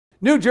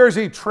New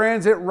Jersey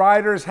transit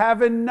riders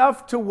have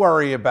enough to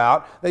worry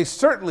about. They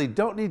certainly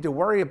don't need to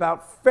worry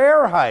about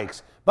fare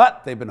hikes,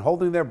 but they've been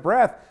holding their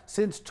breath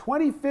since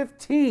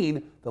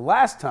 2015, the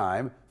last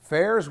time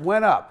fares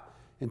went up.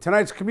 In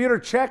tonight's Commuter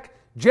Check,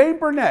 Jane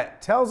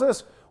Burnett tells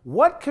us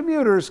what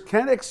commuters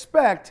can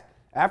expect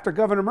after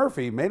Governor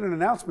Murphy made an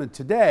announcement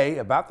today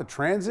about the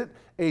transit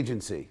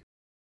agency.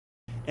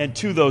 And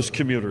to those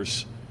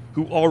commuters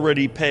who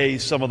already pay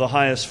some of the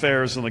highest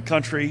fares in the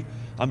country,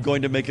 I'm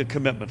going to make a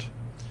commitment.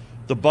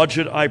 The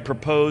budget I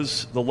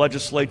propose the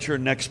legislature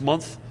next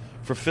month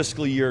for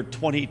fiscal year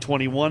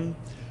 2021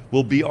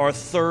 will be our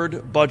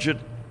third budget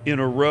in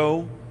a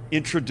row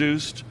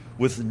introduced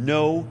with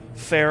no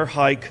fare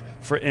hike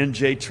for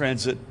NJ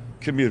Transit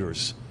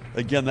commuters.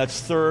 Again, that's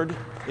third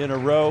in a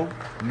row,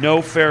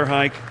 no fare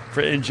hike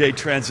for NJ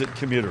Transit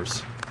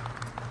commuters.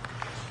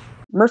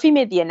 Murphy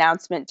made the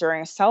announcement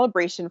during a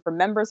celebration for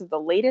members of the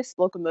latest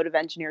locomotive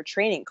engineer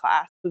training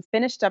class who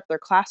finished up their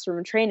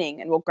classroom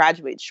training and will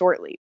graduate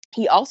shortly.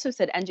 He also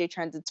said NJ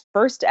Transit's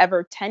first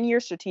ever 10-year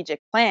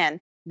strategic plan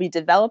will be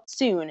developed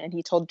soon, and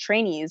he told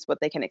trainees what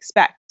they can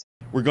expect.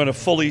 We're going to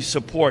fully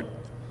support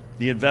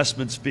the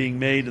investments being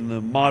made in the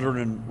modern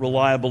and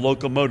reliable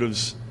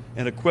locomotives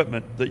and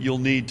equipment that you'll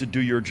need to do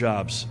your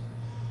jobs.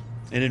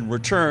 And in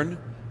return,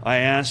 I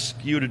ask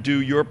you to do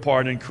your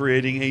part in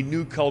creating a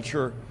new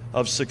culture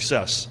of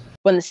success.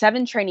 When the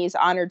 7 trainees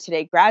honored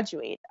today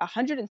graduate,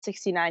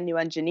 169 new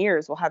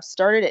engineers will have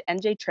started at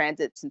NJ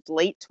Transit since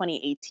late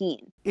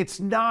 2018.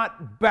 It's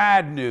not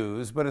bad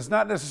news, but it's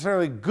not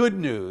necessarily good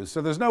news.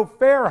 So there's no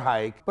fare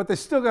hike, but they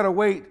still got to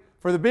wait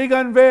for the big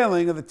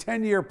unveiling of the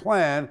 10-year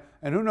plan,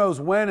 and who knows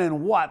when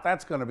and what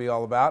that's going to be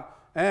all about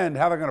and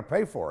how they're going to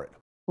pay for it.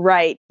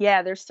 Right.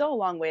 Yeah, there's still a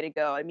long way to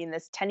go. I mean,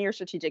 this 10-year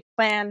strategic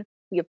plan,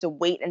 we have to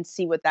wait and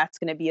see what that's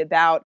going to be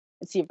about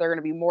and see if there are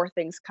going to be more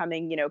things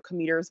coming,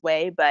 commuters'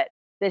 way. But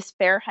this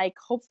fare hike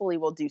hopefully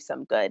will do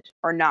some good,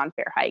 or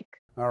non-fare hike.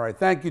 All right.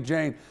 Thank you,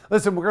 Jane.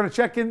 Listen, we're going to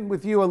check in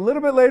with you a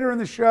little bit later in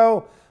the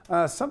show.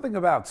 Something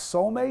about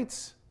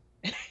soulmates?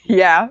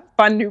 Yeah,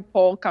 fun new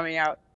poll coming out.